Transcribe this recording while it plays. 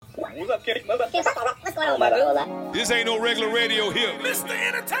What's up, Kenny? What's going on, my brother? This ain't no regular radio here. Mr.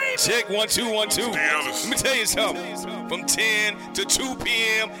 Entertainment. Check 1 2 1 2. Let me tell you something. From 10 to 2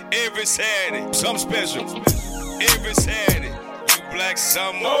 p.m. every Saturday. Something special. Every Saturday. You black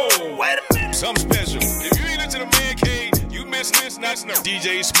summer. Oh, wait a minute. Something special. If you ain't into the man cave, you missing this, not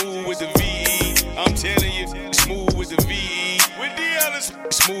DJ Smooth with the V. I'm telling you, Smooth with the V. With the others,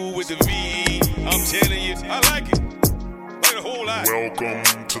 Smooth with the V. I'm telling you, I like it. A whole lot. Welcome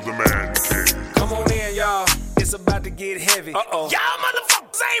to the man cave. Come on in, y'all. It's about to get heavy. Uh-oh. Y'all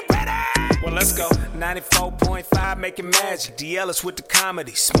motherfuckers ain't ready. Well, let's go. 94.5 making magic. DLS with the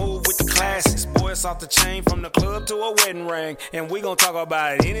comedy. Smooth with the classics. Boy, it's off the chain from the club to a wedding ring. And we gon' talk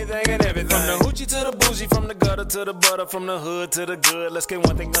about anything and everything. From the hoochie to the bougie, from the gutter to the butter, from the hood to the good. Let's get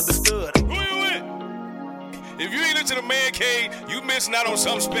one thing understood. Who you with? If you ain't into the man cave, you missing out on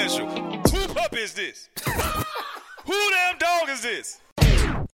something special. Who pup is this? Who damn dog is this?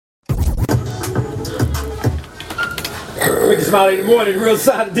 Make you smile in the morning, real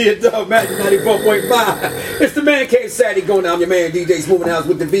side of DFW, Magic 94.5. It's the Man Cave Saturday going down. Your man DJ Smooth in the house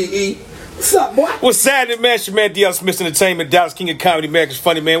with the VE. What's up, boy? What's Saturday, man? It's your man DL Smith Entertainment, Dallas King of Comedy, America's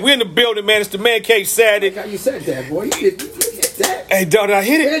Funny Man. We're in the building, man. It's the Man Cave Saturday. How you said that, boy? You hit that. Hey, dog, did I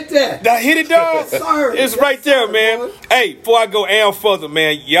hit it? Hit that. Did I hit it, dog? Sir. It's right there, sir, man. Boy. Hey, before I go further,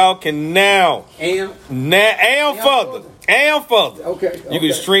 man, y'all can now. Further. Okay. You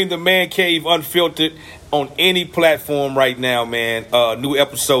can stream the Man Cave unfiltered on any platform right now, man. New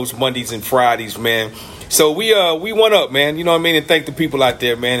episodes Mondays and Fridays, man. So we went up, man. You know what I mean? And thank the people out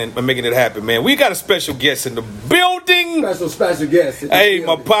there, man, and making it happen, man. We got a special guest in the building. Special guest. Hey,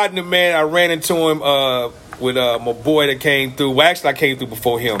 my partner, man. I ran into him with my boy that came through. Well, actually, I came through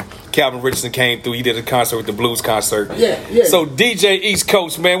before him. Calvin Richardson came through. He did a concert with the blues concert. Yeah. So DJ East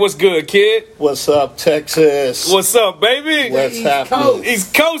Coast, man. What's good, kid? What's up, Texas? What's up, baby? What's East happening? Coast.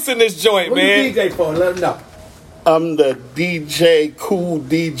 East Coast in this joint, What man. you DJ for? Let him know. I'm the DJ Kool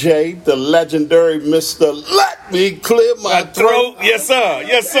DJ, the legendary Mr. Let Me Clear My Throat. Yes, sir.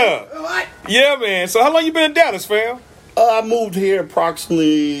 Yes, sir. What? Yeah, man. So how long you been in Dallas, fam? I moved here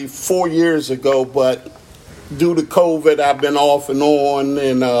approximately 4 years ago, but due to COVID, I've been off and on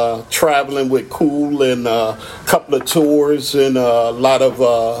and traveling with Kool and a couple of tours and a lot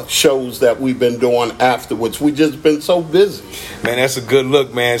of shows that we've been doing afterwards. We just been so busy. Man, that's a good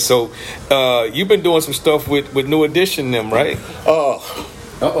look, man. So you've been doing some stuff with New Edition, them, right?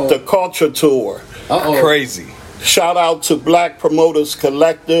 The Culture Tour. Crazy. Shout out to Black Promoters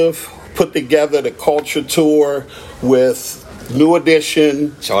Collective, put together the Culture Tour with New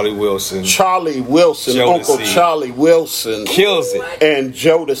Edition, Charlie Wilson, Uncle Charlie Wilson, kills it, and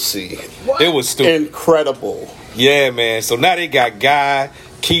Jodeci. It was stupid, incredible. Yeah, man. So now they got Guy,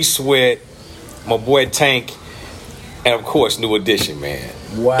 Key Sweat, my boy Tank, and of course New Edition, man.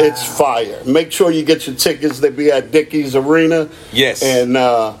 Wow, it's fire. Make sure you get your tickets. They be at Dickies Arena. Yes, and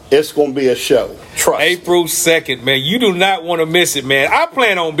it's gonna be a show. Trust. April 2nd, man. You do not want to miss it, man. I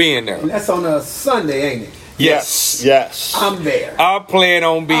plan on being there. And that's on a Sunday, ain't it? Yes. I'm there. I plan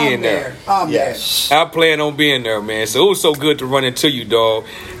on being there. I plan on being there, man. So it was so good to run into you, dog.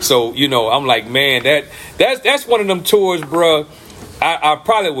 So, you know, I'm like, man, that's one of them tours, bro. I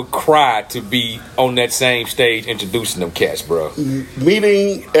probably would cry to be on that same stage introducing them cats, bro.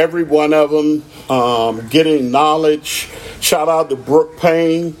 Meeting every one of them, getting knowledge. Shout out to Brooke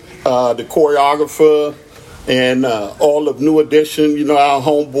Payne, the choreographer. And all of New Edition, you know, our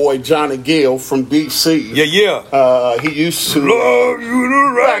homeboy Johnny Gill from D.C. Yeah. He used to,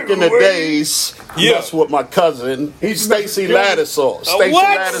 back in the days, mess with my cousin. He's Stacy Lattisaw. Stacy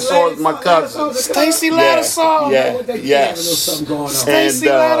Lattisaw is my cousin. Stacy Lattisaw? Yes. Stacy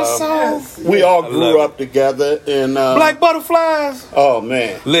Lattisaw. We all grew up together. And Black Butterflies. Oh,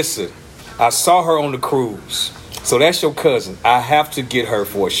 man. Listen, I saw her on the cruise. So that's your cousin. I have to get her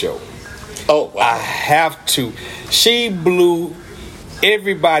for a show. Oh, wow. I have to. She blew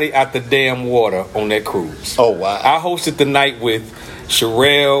everybody out the damn water on that cruise. Oh, wow. I hosted the night with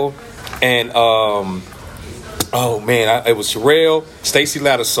Sherelle and, it was Sherelle, Stacy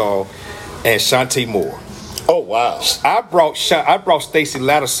Lattisaw, and Shantae Moore. Oh, wow. I brought Stacy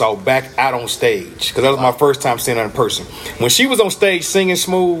Lattisaw back out on stage because that was my first time seeing her in person. When she was on stage singing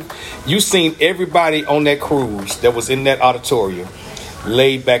smooth, you seen everybody on that cruise that was in that auditorium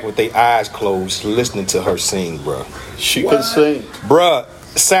laid back with their eyes closed listening to her sing, bruh. She can sing. Bruh,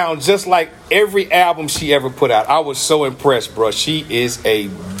 sound just like every album she ever put out. I was so impressed, bruh. She is a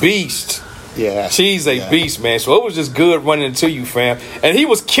beast. Yeah. She's a beast, man. So it was just good running into you, fam. And he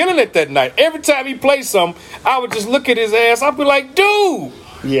was killing it that night. Every time he played something, I would just look at his ass. I'd be like, dude.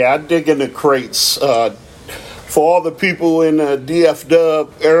 Yeah, I dig in the crates. for all the people in the DFW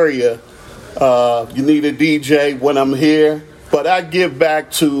area, you need a DJ when I'm here. But I give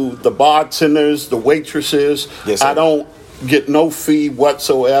back to the bartenders, the waitresses. Yes, I don't get no fee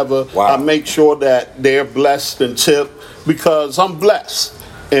whatsoever. Wow. I make sure that they're blessed and tipped because I'm blessed.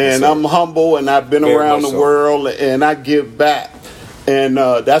 And I'm humble, and I've been around the world, and I give back. And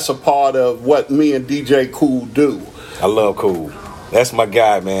that's a part of what me and DJ Kool do. I love Kool. That's my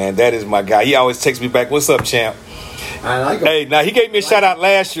guy, man. That is my guy. He always takes me back. What's up, champ? I like him. Hey, now he gave me a shout out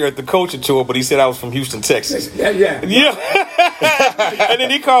last year at the coaching tour, but he said I was from Houston, Texas. Yeah. And then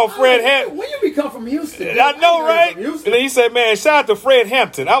he called Fred Hampton. When you become from Houston? I know, right? And then he said, man, shout out to Fred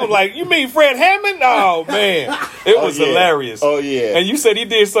Hampton. I was like, you mean Fred Hammond? Oh, man. It was hilarious. Oh, yeah. And you said he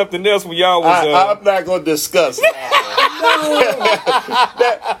did something else when y'all was... I'm not going to discuss that.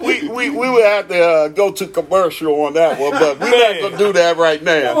 We would have to go to commercial on that one, but we're not going to do that right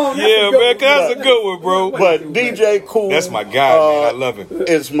now. Man, that's a good one, bro. But DJ Kool, that's my guy, man. I love him.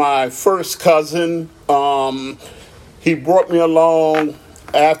 Is my first cousin. He brought me along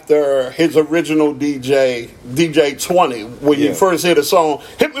after his original DJ 20. When you first hear the song,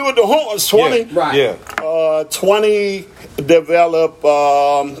 hit me with the horns, 20. Yeah. 20 developed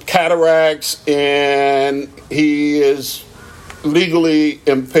cataracts, and he is legally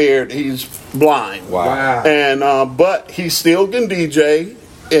impaired. He's blind. Wow. And but he still can DJ.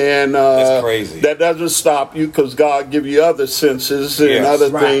 And that's crazy. That doesn't stop you because God give you other senses and other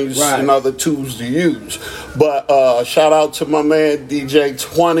things and other tools to use. But shout out to my man DJ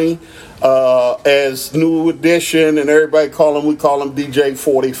 20 as New Edition, and everybody we call him DJ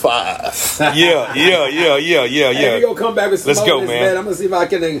 45. Yeah. Hey, we gonna come back with some Let's go, this, man. I'm gonna see if I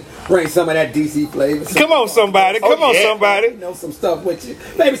can bring some of that DC flavor. Come on, somebody. Somebody. You know, some stuff with you.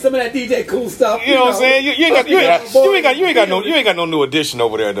 Maybe some of that DJ Kool stuff. You know what I'm saying? You ain't got no New Edition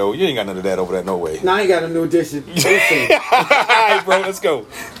over there though. You ain't got none of that over there, no way. No, I ain't got a New Edition. All right, bro, let's go.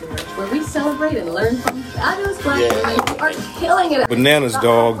 Where we celebrate and learn from fabulous black women who are killing it. Bananas,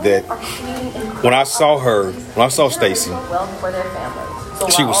 dog, that when I saw Stacy,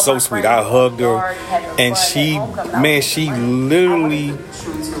 she was so sweet. I hugged her, and she literally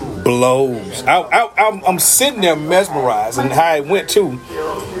blows. I'm sitting there mesmerized, and how it went too.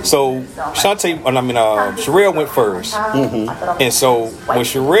 So Sherelle went first, and so when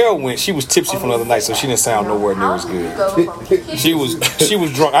Sherelle went, she was tipsy from the other night, so she didn't sound nowhere near as good. She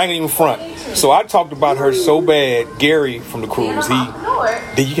was drunk. I ain't even front. So I talked about her so bad. Gary from the cruise,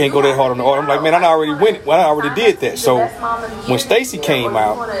 you can't go that hard on the order. I'm like, man, I already did that. So when Stacy came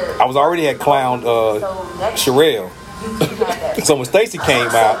out, I already had clowned Sherelle. So when Stacy came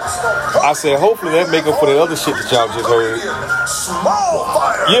out, I said, hopefully that make up for the other shit that y'all just heard.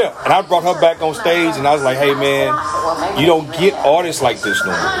 Yeah, and I brought her back on stage, and I was like, hey man, you don't get artists like this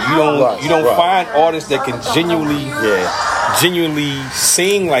no more. You don't find artists that can genuinely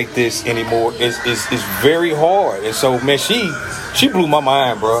sing like this anymore. It's very hard. And so man, she blew my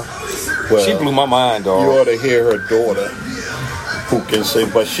mind, bro. Well, she blew my mind, dog. You ought to hear her daughter, who can sing.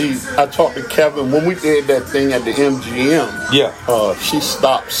 But I talked to Kevin when we did that thing at the MGM. Yeah. She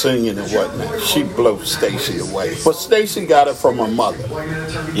stopped singing and whatnot. She blew Stacy away. But Stacy got it from her mother.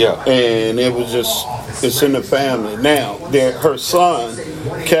 Yeah. And it was it's in the family. Now, her son,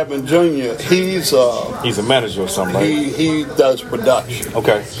 Kevin Jr., he's a manager or something like that. He does production.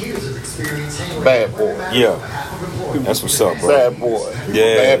 Okay. Bad boy. Yeah. That's what's up, bro. Bad boy.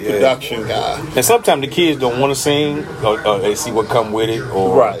 Yeah. Bad production guy. And sometimes the kids don't want to sing, or they see what come with it,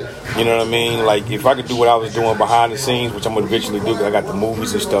 or you know what I mean. Like if I could do what I was doing behind the scenes, which I'm gonna eventually do, because I got the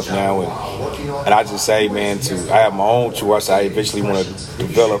movies and stuff now, and I just say, man, I have my own tour, so I eventually want to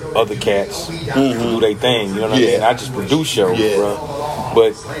develop other cats to do their thing. You know what I mean? I just produce shows, bro.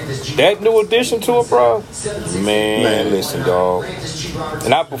 But that New Edition tour, bro, man, listen, dog.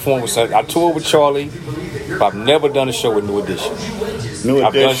 And I toured with Charlie, but I've never done a show with New Edition.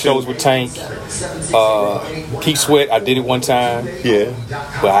 I've done shows with Tank, Keith Sweat. I did it one time. Yeah,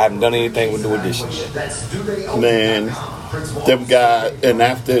 but I haven't done anything with New Edition. Man, them guys, and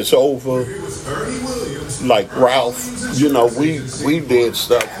after it's over, like Ralph, you know, we did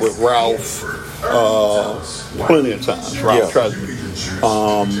stuff with Ralph plenty of times. Ralph Tresvant.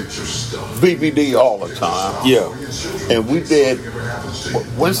 BBD all the time. Yeah. And we did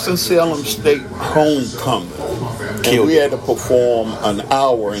Winston-Salem State Homecoming. And we had to perform an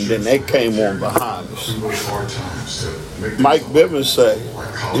hour, and then they came on behind us. Mike Bivens said,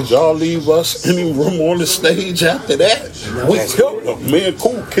 did y'all leave us any room on the stage after that? We killed them. Me and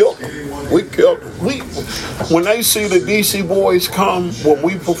Kool killed them. We killed them. When they see the DC boys come, when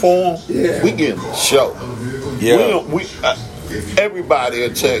we perform, we give them a show. Yeah. everybody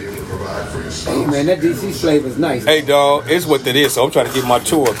will tell you. Hey, man, that DC flavor is nice. Hey, dog, it's what it is. So I'm trying to get my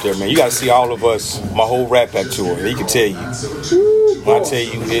tour up there, man. You got to see all of us, my whole Rat Pack tour. He can tell you. When I tell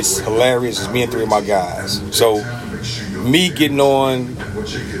you, it's hilarious. It's me and 3 of my guys. So me getting on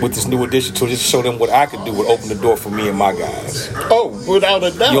with this new edition tour just to show them what I could do would open the door for me and my guys. Oh, without a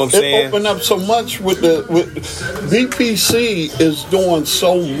doubt. You know what I'm saying? It opened up so much with BPC is doing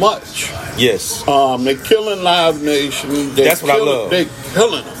so much. Yes. They're killing Live Nation. That's what I love. They're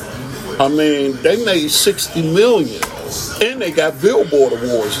killing them. I mean, they made $60 million. And they got Billboard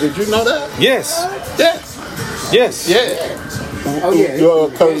Awards. Did you know that? Yes. Yeah. Yes. Yeah. Oh, yeah.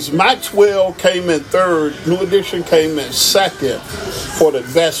 Because Maxwell came in third, New Edition came in second for the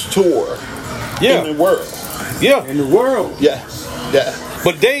best tour in the world. Yeah. In the world. Yeah, yeah.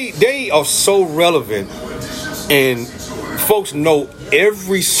 But they are so relevant, and folks know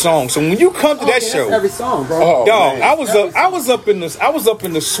every song. So when you come to that show, every song, bro. Oh, dog, man. I was up in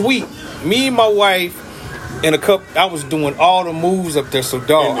the suite. Me and my wife and a couple. I was doing all the moves up there. So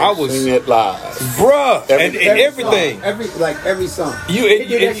dog, I was sing it live, bruh, and everything. Song, every song. They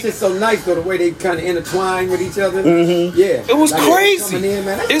did that shit so nice though, the way they kind of intertwine with each other. Mm-hmm. Yeah, it was like crazy. In,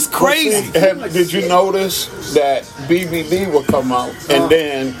 man. It's crazy. Did you notice that BBD will come out and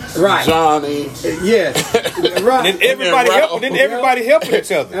then Johnny? Yeah, right. And then everybody helping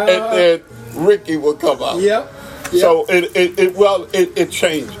each other. And then Ricky will come out. Yep. So it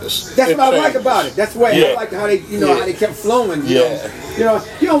changes. That's what I like about it. That's why I like how they, how they kept flowing. You know,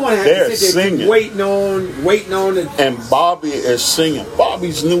 you don't want to have to sit there singing. waiting on. And Bobby is singing.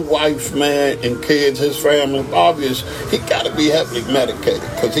 Bobby's new wife, man, and kids, his family. He got to be heavily medicated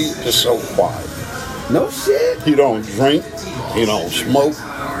because he's just so quiet. No shit. He don't drink. He don't smoke.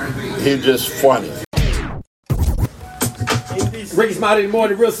 He's just funny. Ricky Smiley in the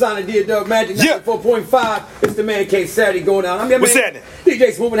morning, real solid DFW Magic 94.5. It's the man cave Saturday going down. I'm your What's man, happening?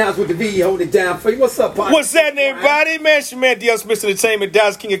 DJ Smoothing House with the V holding it down for you. What's up, partner? What's happening, everybody? Man, it's your man D.L. Smith Entertainment,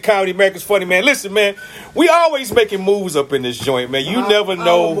 Dallas King of Comedy, America's Funny Man. Listen, man, we always making moves up in this joint, man. You never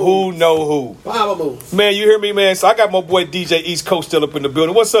know who know who. Power moves. Man, you hear me, man? So I got my boy DJ East Coast still up in the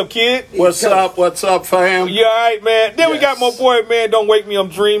building. What's up, kid? What's up, fam? You all right, man? Then we got my boy, man, Don't Wake Me, I'm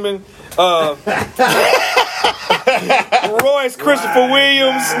Dreaming. Royce Christopher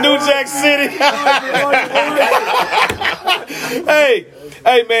Williams, New Jack City.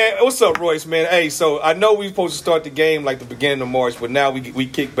 Hey, man, what's up, Royce, man? Hey, so I know we supposed to start the game like the beginning of March, but now we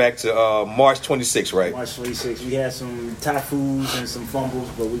kick back to March 26th, right? March 26th. We had some typhoons and some fumbles,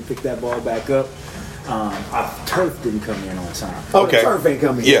 but we picked that ball back up. Our turf didn't come in on time. Oh, okay. The turf ain't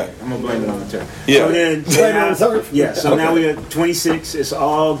coming in. Yeah. I'm going to blame it on the turf. Yeah. So then, blame it on the turf? Yeah, so now we're at 26. It's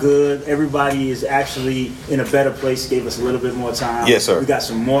all good. Everybody is actually in a better place. Gave us a little bit more time. Yes, sir. We got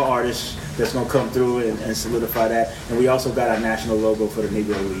some more artists that's going to come through and solidify that. And we also got our national logo for the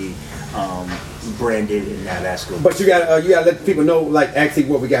Negro League branded, and now that's good. But you got to let people know, like, actually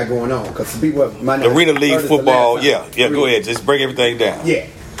what we got going on. Because people might not. Arena League football, go ahead. Just break everything down. Yeah.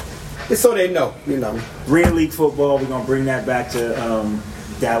 Just so they know, Arena League football, we're going to bring that back to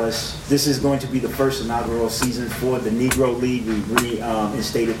Dallas. This is going to be the first inaugural season for the Negro League. We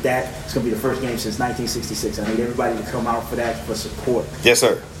reinstated that. It's going to be the first game since 1966. I need everybody to come out for that for support. Yes,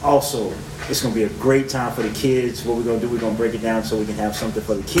 sir. Also, it's going to be a great time for the kids. What we're going to do, we're going to break it down so we can have something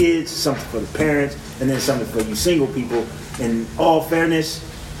for the kids, something for the parents, and then something for you single people. In all fairness,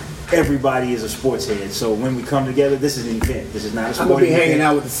 everybody is a sports head. So when we come together, this is an event. This is not a sporting event. I'm going to be hanging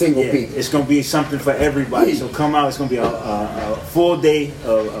out with the single people. It's going to be something for everybody. So come out. It's going to be a full day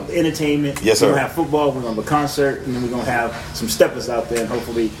of entertainment. Yes, sir. We're going to have football. We're going to have a concert. And then we're going to have some steppers out there. And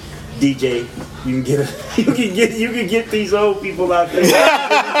hopefully, DJ, you can get these old people out there.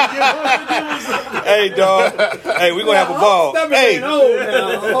 Hey, dog. Hey, we're gonna have a ball. Hey,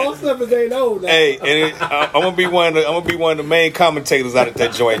 all steppers ain't old now. Hey, and I'm gonna be one of the main commentators out at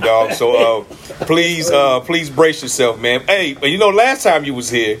that joint, dog. So please brace yourself, man. Hey, but last time you was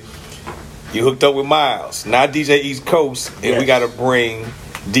here, you hooked up with Miles. Now DJ East Coast, and we gotta bring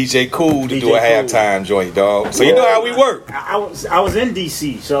DJ Kool to do a halftime joint, dog. So you know how we work. I was in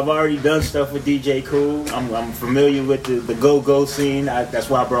DC, so I've already done stuff with DJ Kool. I'm familiar with the go-go scene.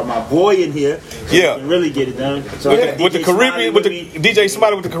 That's why I brought my boy in here. So we can really get it done. So with the Caribbean, with the DJ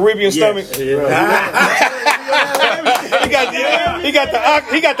Smiley with the Caribbean stomach. He got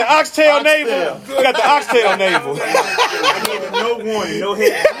the oxtail navel. He got the oxtail navel. I gave him no warning, no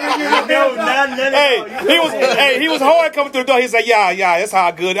hit. He was hard coming through the door. He's like, yeah, that's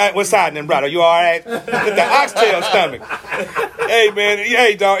how good. What's happening, brother? You all right? With the oxtail stomach. Hey man,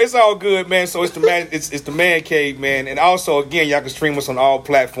 hey dog, it's all good, man. So it's the man, it's the Man Cave, man. And also again, y'all can stream us on all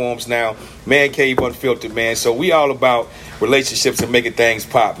platforms now. Man Cave Unfiltered, man. So we all about relationships and making things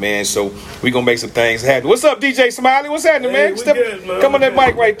pop, man. So we gonna make some things happen. What's up, DJ Smiley? What's happening, man? Good, man? Come on that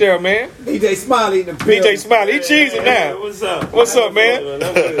mic right there, man. DJ Smiley in the building. DJ Smiley, he cheesing now. What's up? What's up, man?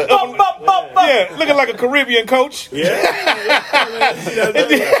 Yeah, looking like a Caribbean coach. Yeah.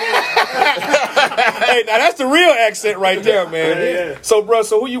 Hey, now that's the real accent right there, man. Yeah. So, bro,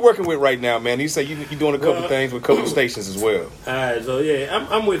 so who you working with right now, man? You say you doing a couple things with a couple stations as well. Alright, so yeah,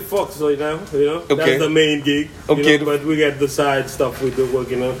 I'm with Fox right now, you know. Okay. That's the main gig. Okay. You know, but we got the side stuff we're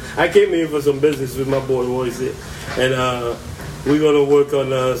working on. I came in for some business with my boy Royce, and we're gonna work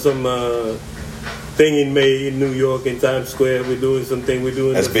on some thing in May in New York in Times Square. We're doing something. We're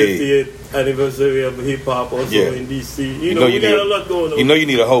doing That's the big. 50th anniversary of hip hop also in DC. You know, we got a lot going on. You know you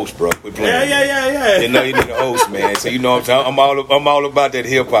need a host, bro. We're playing. Yeah. You know you need a host, man. So you know what I'm saying? I'm all about that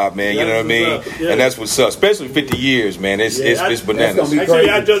hip hop, man. You know what I mean? Yeah. And that's what's up. Especially 50 years, man. It's bananas. Actually,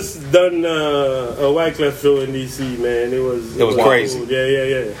 I just done a Wyclef show in DC, man. It was crazy. Cool.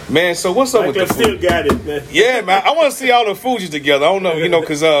 Yeah. Man, so what's up with the Wyclef still food? got it, man. Yeah, man. I want to see all the Fugees together. I don't know,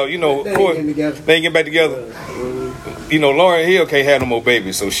 because of course, they ain't get back together. You know, Lauryn Hill can't have no more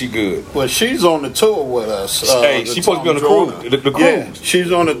babies, so she good. Well, she's on the tour with us. Hey, she's supposed to be on the cruise. The cruise. Yeah, she's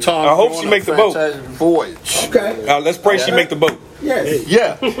on the Tom. I hope she make the boat. Voyage. Okay. Let's pray she make the boat. Yes.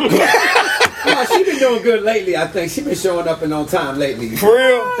 Yeah. No, she been doing good lately. I think she been showing up and on time lately. For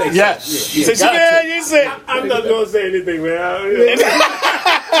real? Yes. So she you said. I'm not gonna say anything, man. I'm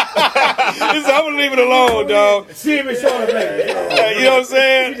gonna leave it alone, dog. She ain't been showing up lately. You know what I'm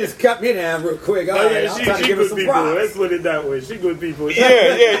saying? She just cut me down real quick. All right, I'm trying to she give her good some people. props. Let's put it that way. She good people.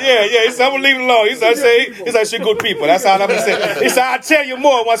 Yeah. He said, I'm gonna leave it alone. He said, she good people. That's all I'm gonna say. He said, I'll tell you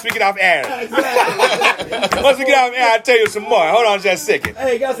more once we get off air. Once we get off air, I'll tell you some more. Hold on just a second.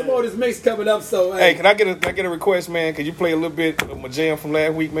 Hey, got some more of this mix coming up, so hey, can I get a request, man? Could you play a little bit of my jam from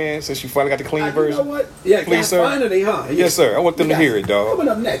last week, man? Since you finally got the clean version. You know what? Yeah, please, sir. Finally, huh? Yes, sir. I want them to hear it, dog. Coming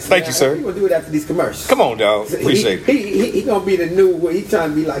up next. Thank you, sir. We're gonna do it after these commercials. Come on, dog. Appreciate it. He gonna be the new. He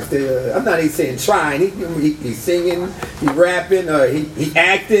trying to be like the. I'm not even saying trying. He's singing, he rapping, he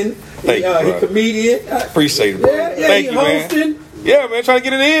acting. He comedian. Appreciate it, bro. Yeah, Thank he you, hosting. man. Yeah, man, trying to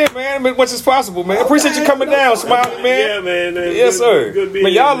get it in, man. As much as possible, man. Appreciate you coming down, Smiley, man. Yeah, man. Yes, sir. Good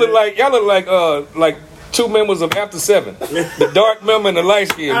man, y'all look like two members of After 7. The dark member and the light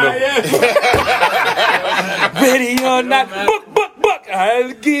skinned member. Ready or not, book.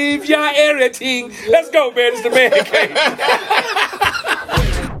 I'll give y'all everything. Let's go, man. It's the Man Cave.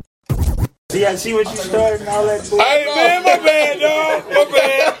 See, I see what you started and all that bullshit. Hey, man, my bad, dog. My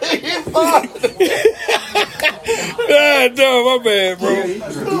bad. Dog, my bad, bro.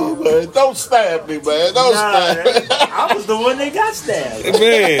 Oh, man, don't stab me, man. Don't stab me. I was the one that got stabbed.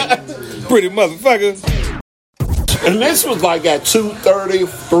 Man, pretty motherfucker. And this was like at 2:30,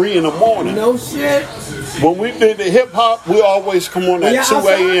 3 in the morning. No shit. When we did the hip hop, we always come on at 2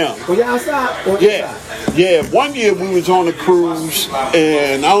 a.m. Were you outside? Yeah. One year we was on a cruise,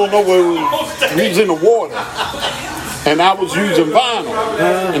 and I don't know where we was in the water, and I was using vinyl,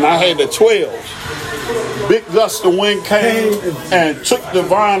 and I had the 12s. Big gust of wind came and took the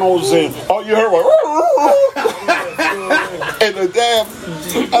vinyls, and all you heard was and the damn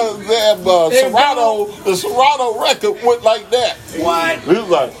Serato record went like that. What? We was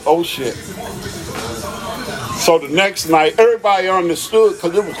like, oh shit. So the next night, everybody understood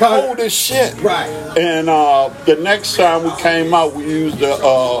because it was cold as shit. Right. And the next time we came out, we used the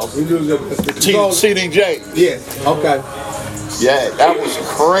CDJ. Yeah. Okay. Yeah, that was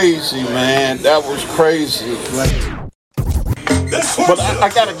crazy, man. That was crazy. But I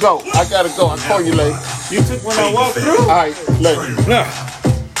gotta go. I'll call you later. You took when I walked through? All right, later. Nah.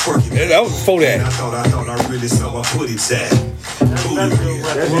 Yeah, that was before that. I thought I really saw my footy tag.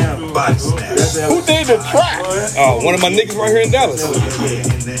 Who did the track? One of my niggas right here in Dallas.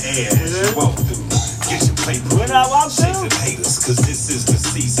 When I walked through? Cause this is the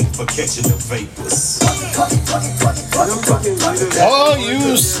season for catching the vapors. Oh,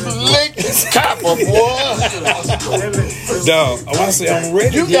 you slick copper, boy. Dog, I want to say I'm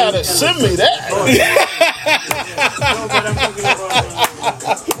ready. You gotta send me that.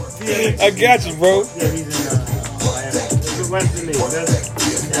 I got you, bro.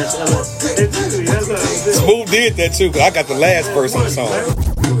 Smooth did that too, cause I got the last verse on the song.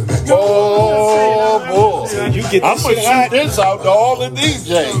 Oh boy! You get I'm gonna shoot this out to all the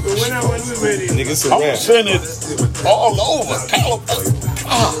DJs. Niggas I'm gonna send it all over California.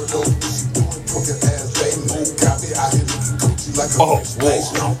 Oh boy!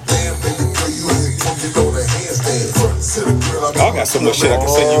 I got so much shit I can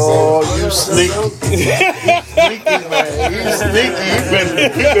send you. Oh, you sneaky. You sneaky, man. You sneaky.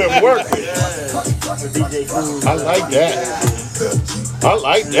 He been working. I like that. I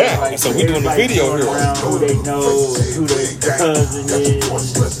like that. So we doing the video here. Who they know, who their cousin is.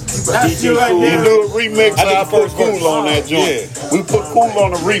 DJ Kool. You do a remix. I put Kool on that joint. Yeah. We put Kool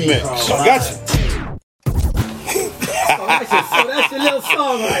on a remix. Gotcha. So that's your little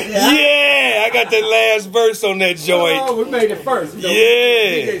song right there. Yeah, I got that last verse on that joint. Oh, we made it first. You know,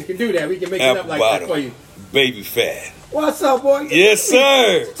 Yeah. DJs can do that. We can make it up like that for you. Baby fat. What's up, boy? Yes,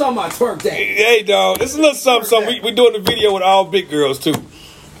 sir. Talking about twerk day. Hey, dog. This is a little something. We doing the video with all big girls, too.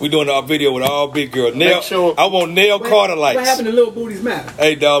 We doing our video with all big girls. I want nail Carter lights. What happened to Little Booties Matter?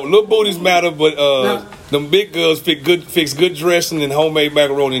 Hey, dog. Little booties matter, but them big girls fix good dressing and homemade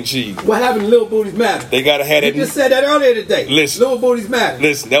macaroni and cheese. What happened to Little Booties Matter? They gotta have that. You just said that earlier today. Listen. Little Booties Matter.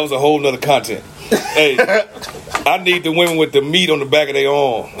 Listen, that was a whole nother content. Hey, I need the women with the meat on the back of their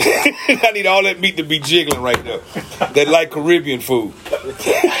arm. I need all that meat to be jiggling right there. That like Caribbean food.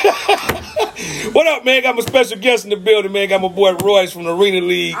 What up, man? Got my special guest in the building, man. Got my boy Royce from the Arena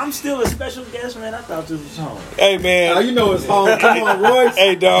League. I'm still a special guest, man. I thought this was home. Hey, man. Now you know it's home. Come on, Royce.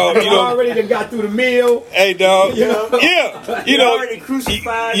 Hey, dog. You already done got through the meal. Hey, dog. You know? Yeah. You You know. already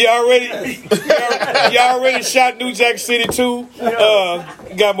crucified. You already shot New Jack City too.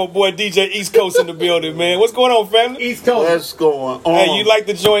 Got my boy DJ East Coast in the building, man. What's going on, family? East Coast. What's going on? Hey, you like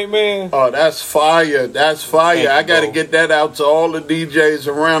the joint, man? Oh, that's fire. That's fire. Thank you, I got to bro. get that out to all the DJs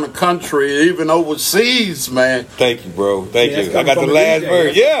around the country, even overseas, man. Thank you, bro. Thank That's you. I coming got the from a last DJ.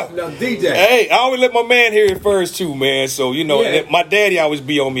 verse. Yeah. No, DJ. Hey, I always let my man hear it first too, man. So you know, Yeah. my daddy always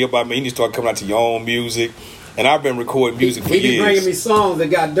be on me about me. You need to start coming out to your own music, and I've been recording music for He be bringing me years. songs that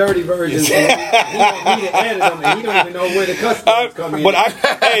got dirty versions. And he don't need to edit them, and he don't even know where the customs come in. But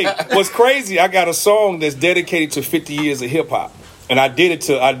hey, what's crazy? I got a song that's dedicated to 50 years of hip hop, and I did it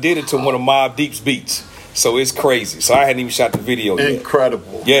to one of Mobb Deep's beats. So it's crazy. So I hadn't even shot the video yet.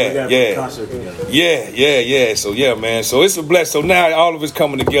 Incredible. Yeah. Yeah. So yeah, man. So it's a bless. So now all of it's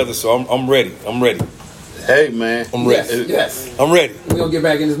coming together. So I'm ready. Hey, man. I'm ready. Yes. I'm ready. We're going to get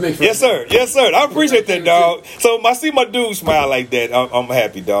back in this mix. Yes, sir. Yes, sir. I appreciate that, dog. So I see my dude smile like that. I'm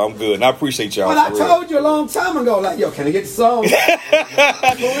happy, dog. I'm good. And I appreciate y'all. Well, I for real. told you a long time ago, like, yo, can I get the song?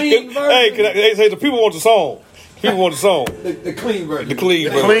 Clean version. Hey, they say the people want the song. People want the song. The clean version. The clean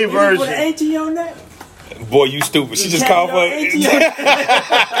version. Clean Put version. an auntie on that. Boy, you stupid. She just called for it.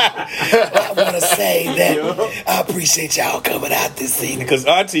 I want to say that I appreciate y'all coming out this scene. Because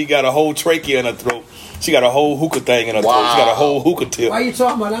Auntie got a whole trachea in her throat. She got a whole hookah thing in her throat. She got a whole hookah tip. Why you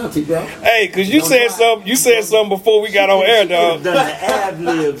talking about Auntie, bro? Hey, because you said something. You said something before we got on air, dog. Done the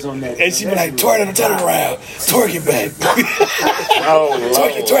ad-libs on that. And she be like, turn it around. Twerk it back. Oh,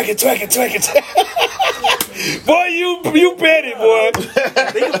 Twerk it. Boy, you petty, boy.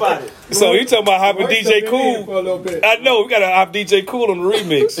 Think about it. So you talking about hopping DJ Kool? For a little bit. I know, we got to hop DJ Kool on the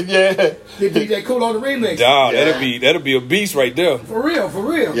remix. Yeah. Get DJ Kool on the remix. Dog, that'll be a beast right there. For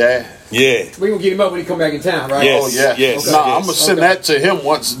real. Yeah. Yeah. We gonna get him up when he come back in town, right? Yes. Oh, yeah. Yes. Nah, I'm going to send that to him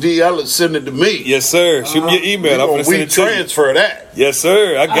once DL is sending it to me. Yes, sir. Shoot me your email. I'm gonna send We it to you. transfer that. Yes,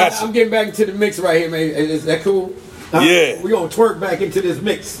 sir. I got I'm you. getting back into the mix right here, man. Is that cool? Yeah. We gonna twerk back into this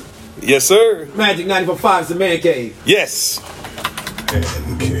mix. Yes, sir. Magic 94.5 is the man cave. Yes. Man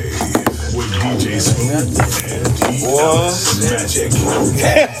Cave with DJ Smooth and Magic.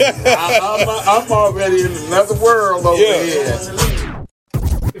 I'm already in another world over here.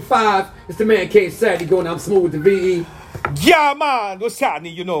 5, it's the man cave Saturday going. I'm smooth with the VE. Yeah, man. What's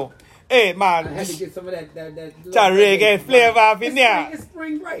happening, you know? Hey, man. I had to get some of that reggae flavor off in there. It's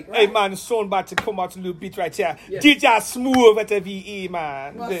spring break, right? Hey, man, the song about to come out a little bit right here. Yes. DJ Smooth at the VE,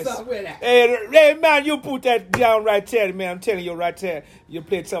 man. What's up with that? Hey, man, you put that down right there, man. I'm telling you right there. You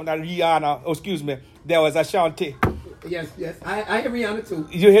played something that Rihanna. Oh, excuse me. There was Ashanti. Yes. I hear Rihanna too.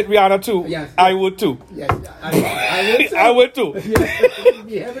 You hit Rihanna too? Yes. I would too. Yes, I would too. I would too. Yes.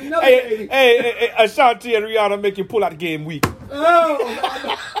 You have another baby. Hey, Ashanti and Rihanna make you pull out the game weak. Oh,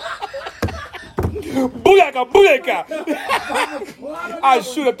 Booyaka! I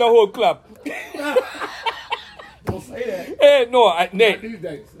shoot up the whole club. don't say that. Hey, no, Nate. These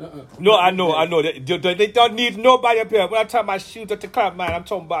days. No, I know. They don't need nobody up here. When I'm talking about shoot at the club, man, I'm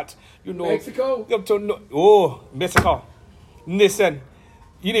talking about, you know. Mexico? Mexico. Listen,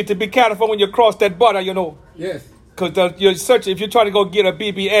 you need to be careful when you cross that border, you know. Yes. Because you're searching, if you're trying to go get a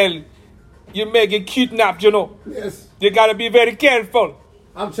BBL, you may get kidnapped, you know. Yes. You got to be very careful.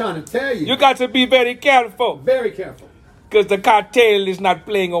 I'm trying to tell you. You got to be very careful. Very careful. because the cartel is not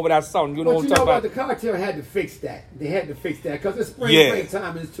playing over that song. You know But what you I'm know talking what? about? The cartel had to fix that. They had to fix that because it's spring time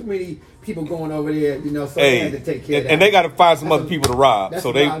and there's too many people going over there, you know, so they had to take care of that. And they got to find some other people to rob. That's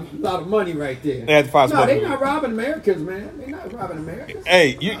so a lot of money right there. They had to find some other they're people. not robbing Americans, man. They're not robbing Americans.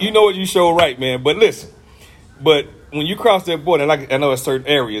 Hey, you know what you show right, man. But listen, but when you cross that border, like I know in certain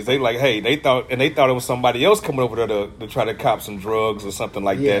areas, they like, hey, they thought it was somebody else coming over there to try to cop some drugs or something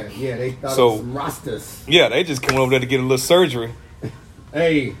like that. Yeah, they thought it was some Rastas. Yeah, they just come over there to get a little surgery.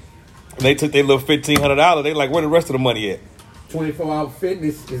 Hey. And they took their little $1,500. They like, where the rest of the money at? 24-hour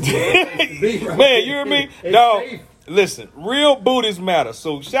fitness is where it be right. Man, you hear me? No, listen, real booties matter.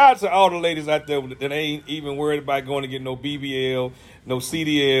 So shout out to all the ladies out there that ain't even worried about going to get no BBL, no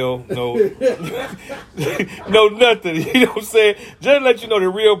CDL, no no nothing. You know what I'm saying? Just to let you know the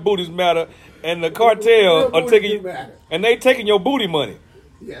real booties matter. And the cartel are taking and they taking your booty money.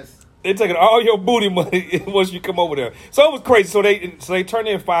 Yes. They taking all your booty money once you come over there. So it was crazy. So they turned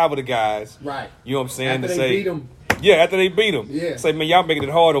in 5 of the guys. Right. You know what I'm saying? After to they say, beat them. Yeah, after they beat them. Yeah. Say, man, y'all making it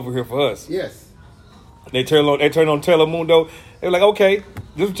hard over here for us. Yes. They turn on Telemundo. They're like, okay,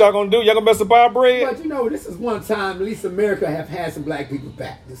 this is what y'all gonna do? Y'all gonna mess up our bread? But you know, this is one time, at least America have had some black people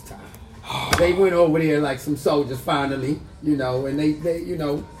back this time. They went over there like some soldiers finally, you know, and they you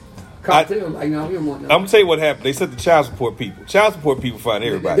know, cartel like, no, we don't want nothing. I'm gonna tell you what happened. They said the child support people. Child support people find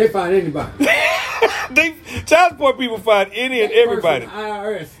everybody. They find anybody. Child support people find any and everybody.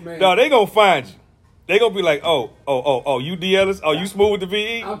 IRS, man. No, they gonna find you. They gonna be like, oh, you DLers? Oh, you smooth with the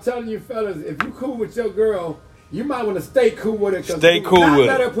VE? I'm telling you, fellas, if you cool with your girl, you might want to stay cool with her. Stay cool with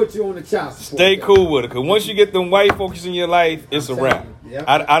her. Let her put you on the child support. Stay cool with her, because once you get them white folks in your life, it's a wrap. Yep.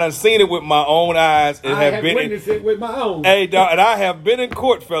 I done seen it with my own eyes. I have witnessed it with my own. Hey, dog, and I have been in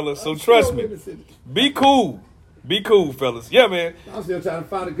court, fellas, so trust me. Be cool. Be cool, fellas. Yeah, man. I'm still trying to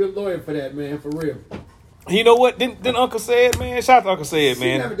find a good lawyer for that, man, for real. You know what? Didn't Uncle say it, man? Shout out to Uncle Say It,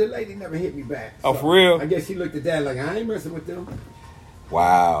 man. The lady never hit me back. Oh, for real? I guess she looked at that like, I ain't messing with them.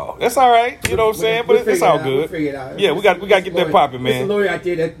 Wow. That's all right. You know what I'm saying? But it's all good. We'll figure it out. Yeah, we got to get that popping, man. There's a lawyer out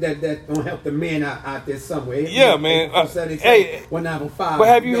there that gonna help the men out there somewhere. Yeah, man. Hey, 1905. but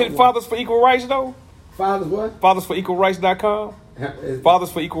have you hit Fathers for Equal Rights, though? Fathers what? FathersForEqualRights.com.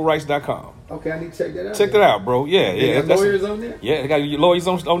 FathersForEqualRights.com. Okay, I need to check that out. Check that out, bro. Yeah. They got lawyers on there? Yeah, they got lawyers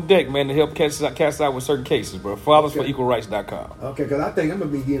on deck, man, to help cast out with certain cases, bro. FathersForEqualRights.com. Okay, because I think I'm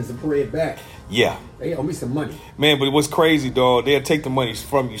going to be getting some bread back. Yeah. They owe me some money. Man, but what's crazy, dog, they'll take the money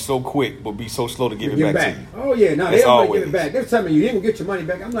from you so quick, but be so slow to give it back to you. Oh, yeah. No, they don't give it back. They're telling you, you ain't going to get your money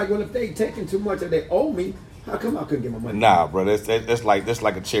back. I'm like, well, if they taking too much or they owe me, how come I couldn't get my money? Nah, bro, that's like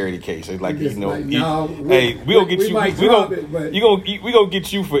a charity case. It's like, you know, we gonna get you. We gonna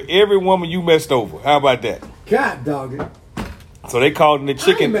get you for every woman you messed over. How about that? God, dog it. So they called the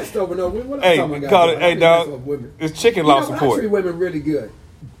chicken. I ain't messed over no women. What hey, I'm call it. Hey, dog. It's chicken law support. I treat women really good.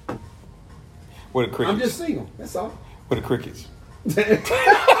 Where the crickets? I'm just single. That's all. Where the crickets?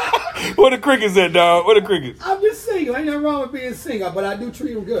 Where the crickets at, dog? Where the crickets? I'm just single. Ain't nothing wrong with being single, but I do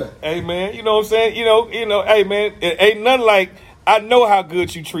treat them good. Hey, man, you know what I'm saying? You know, hey, man, it ain't nothing like, I know how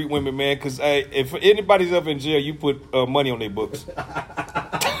good you treat women, man, because if anybody's up in jail, you put money on their books.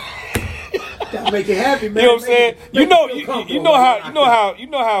 Gotta make it happy, man. You know what I'm saying? You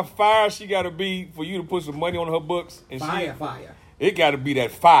know how fire she gotta be for you to put some money on her books? And fire. It gotta be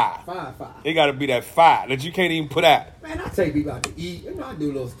that fire. Fire. It gotta be that fire that you can't even put out. Man, I take people out to eat. You know, I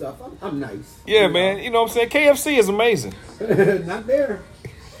do little stuff. I'm nice. Yeah, man. You know what I'm saying? KFC is amazing. Not there.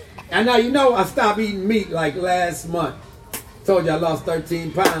 And now, you know, I stopped eating meat like last month. Told you I lost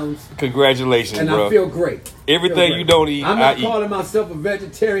 13 pounds. Congratulations, and bro. I feel great. Everything you don't eat, I'm not I calling eat. myself a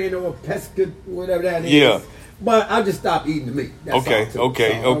vegetarian or a pesca, whatever that is. Yeah. But I just stopped eating the meat. That's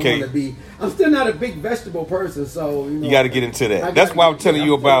Okay. I'm still not a big vegetable person, so you know. You got to get into that. That's why I'm telling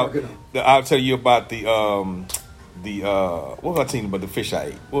you about. I'll tell you about the what was I telling you about the fish I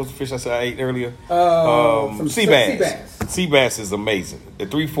ate? What was the fish I said I ate earlier? Sea bass. Sea bass is amazing. The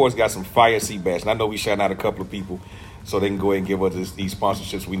 3-4's got some fire sea bass, and I know we shouting out a couple of people, so they can go ahead and give us these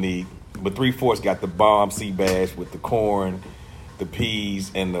sponsorships we need. But 3-4's got the bomb sea bass with the corn, the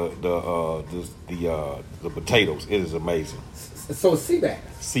peas, and the potatoes. It is amazing. So sea bass.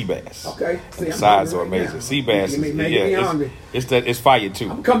 Sea bass. Okay. See, the sides are amazing. Now. Sea bass it's fire too.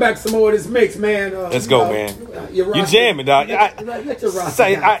 I'm come back some more of this mix, man. Let's go, man. You jamming, dog. Let your roster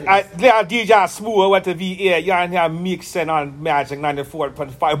I DJ Smooth at the VA. Y'all in here mixing on Magic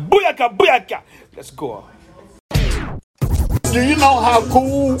 94.5. Booyaka. Let's go. Do you know how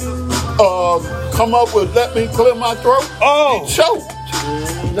Kool come up with "Let Me Clear My Throat"? Oh, he choked.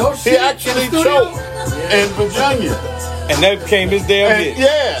 No shit. He actually choked in Virginia. And that became his damn hit.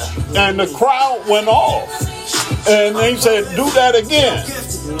 Yeah, and the crowd went off. And they said, do that again.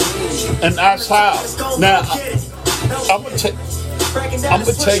 And that's how. Now, I'm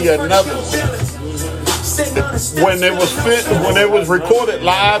gonna tell you another one. When it was recorded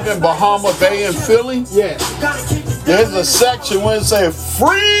live in Bahama Bay in Philly, there's a section where it said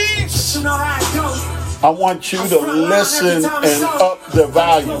freeze. I want you to listen and up the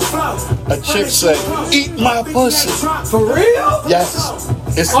volume. A chick said, "Eat my pussy." For real? Yes.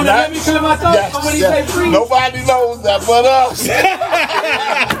 It's not. Let me clear my throat. Yes. Say freeze. Nobody knows that but us. Damn.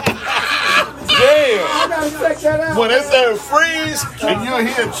 I gotta check that out. When it said freeze, and you'll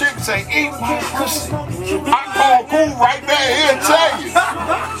hear a chick say, "Eat my pussy," I call Kool right there here and tell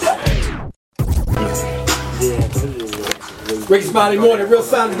you. Great Smiley Morning, real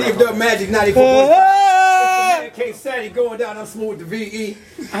sound of DFW Magic 94. Saturday going down on Smooth the VE.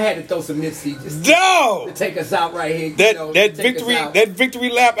 I had to throw some Nipsey just to take us out right here. That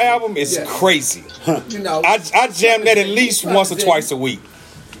victory lap album is crazy. You know, I jam that at least once or twice a week.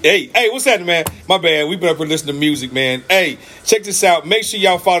 Hey, what's happening, man? My bad. We've been up here listening to music, man. Hey, check this out. Make sure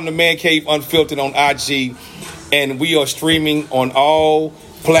y'all follow the Man Cave Unfiltered on IG, and we are streaming on all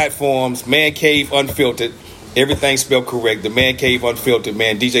platforms. Man Cave Unfiltered. Everything spelled correct. The Man Cave Unfiltered,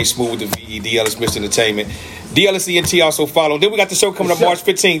 man. DJ Smooth with the VE, DLS Mr. Entertainment. DLSENT also follow. Then we got the show coming up March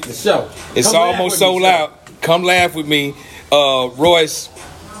 15th. The show. It's almost sold out. Come laugh with me. Royce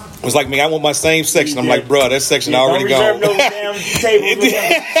was like, man, I want my same section. I'm like, bro, that section already gone. Don't reserve no damn tables.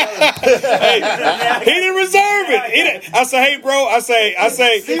 Hey, he didn't reserve it. I say, hey, bro. I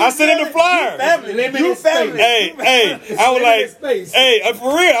sent in the flyer. You family. Hey, I was like, hey,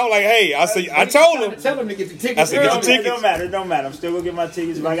 for real. I was like, hey, I told him. Tell him to get the tickets. I said, get the tickets. It don't matter. I'm still gonna get my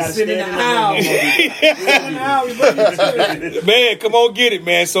tickets if I gotta stand in the aisle. Man, come on, get it,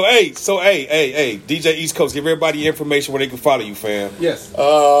 man. So, hey, DJ East Coast, give everybody information where they can follow you, fam. Yes.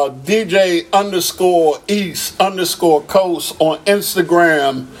 DJ_East_Coast on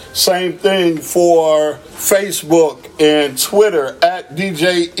Instagram. Same thing for Facebook and Twitter at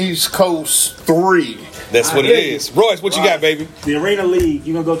DJ East Coast 3. That's what it is. Royce, what you got, baby? The Arena League.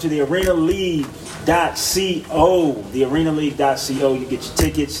 You're going to go to the arenaleague.co. The arenaleague.co. You get your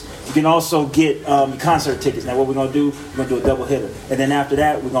tickets. You can also get concert tickets. Now, what we're going to do, we're going to do a double hitter. And then after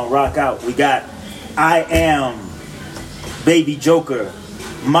that, we're going to rock out. We got I Am, Baby Joker,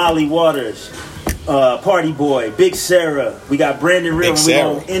 Molly Waters, Party Boy, Big Sarah. We got Brandon Real. And we're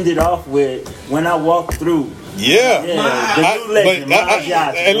going to end it off with When I Walk Through. Yeah. The new legend,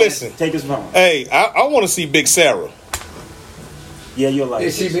 hey, listen. Take us home. Hey, I want to see Big Sarah. Yeah, you'll like it.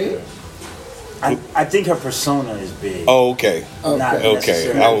 Is she big? I think her persona is big. Oh, okay.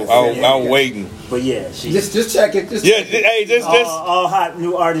 Okay. I'm waiting. But yeah, she just check it. All hot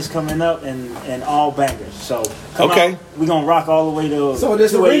new artists coming up and all bangers. So come out. We're gonna rock all the way to. So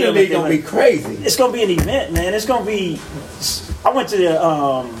this Arena League gonna be crazy. It's gonna be an event, man. It's gonna be. I went to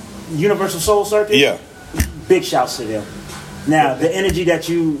the Universal Soul Circuit. Yeah. Big shouts to them. Now, the energy that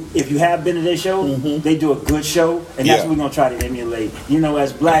if you have been to their show, they do a good show, and that's what we're going to try to emulate. You know,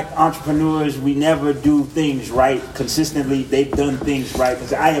 as black entrepreneurs, we never do things right consistently. They've done things right,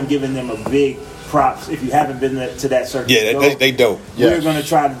 because I am giving them a big props. If you haven't been to that circuit, they dope. We're going to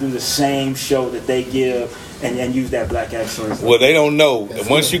try to do the same show that they give and use that black excellence. Well, they don't know.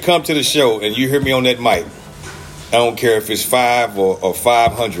 Once you come to the show and you hear me on that mic, I don't care if it's 5 or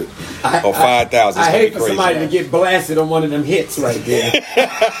 500 or 5,000. I hate for somebody to get blasted on one of them hits right there.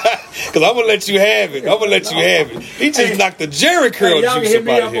 Because I'm going to let you have it. He just knocked the Jerry curl y'all juice can hit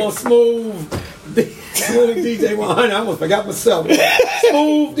me up up here. on Smooth DJ 100. I almost forgot myself.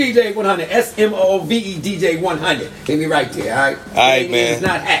 Smooth DJ 100. SMOOVE DJ 100. Hit me right there, all right? All right, man. It's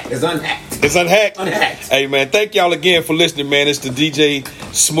not hacked. It's unhacked. It's unhacked? Unhacked. Hey, man, thank y'all again for listening, man. It's the DJ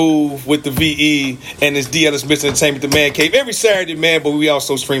Smooth with the VE, and it's DLS Mr. Entertainment, the Man Cave. Every Saturday, man, but we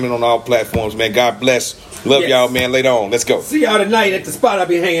also streaming on all platforms, man. God bless. Love y'all, man. Later on. Let's go. See y'all tonight at the spot I'll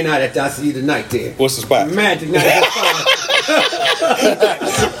be hanging out at. I'll see you tonight there. What's the spot? Magic 94.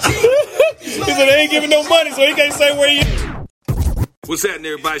 He said they ain't giving no money, so he can't say where he is. What's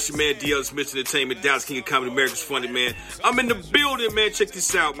happening, everybody? It's your man, DLS Mr. Entertainment, Dallas King of Comedy, America's Funny, man. I'm in the building, man. Check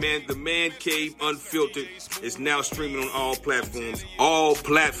this out, man. The Man Cave Unfiltered is now streaming on all platforms. All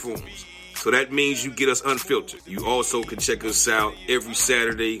platforms. So that means you get us unfiltered. You also can check us out every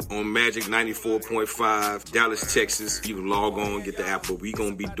Saturday on Magic 94.5, Dallas, Texas. You can log on, get the app, but we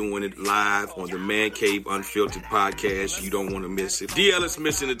going to be doing it live on the Man Cave Unfiltered podcast. You don't want to miss it. DLS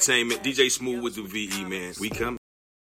Mr. Entertainment, DJ Smooth with the VE, man. We come.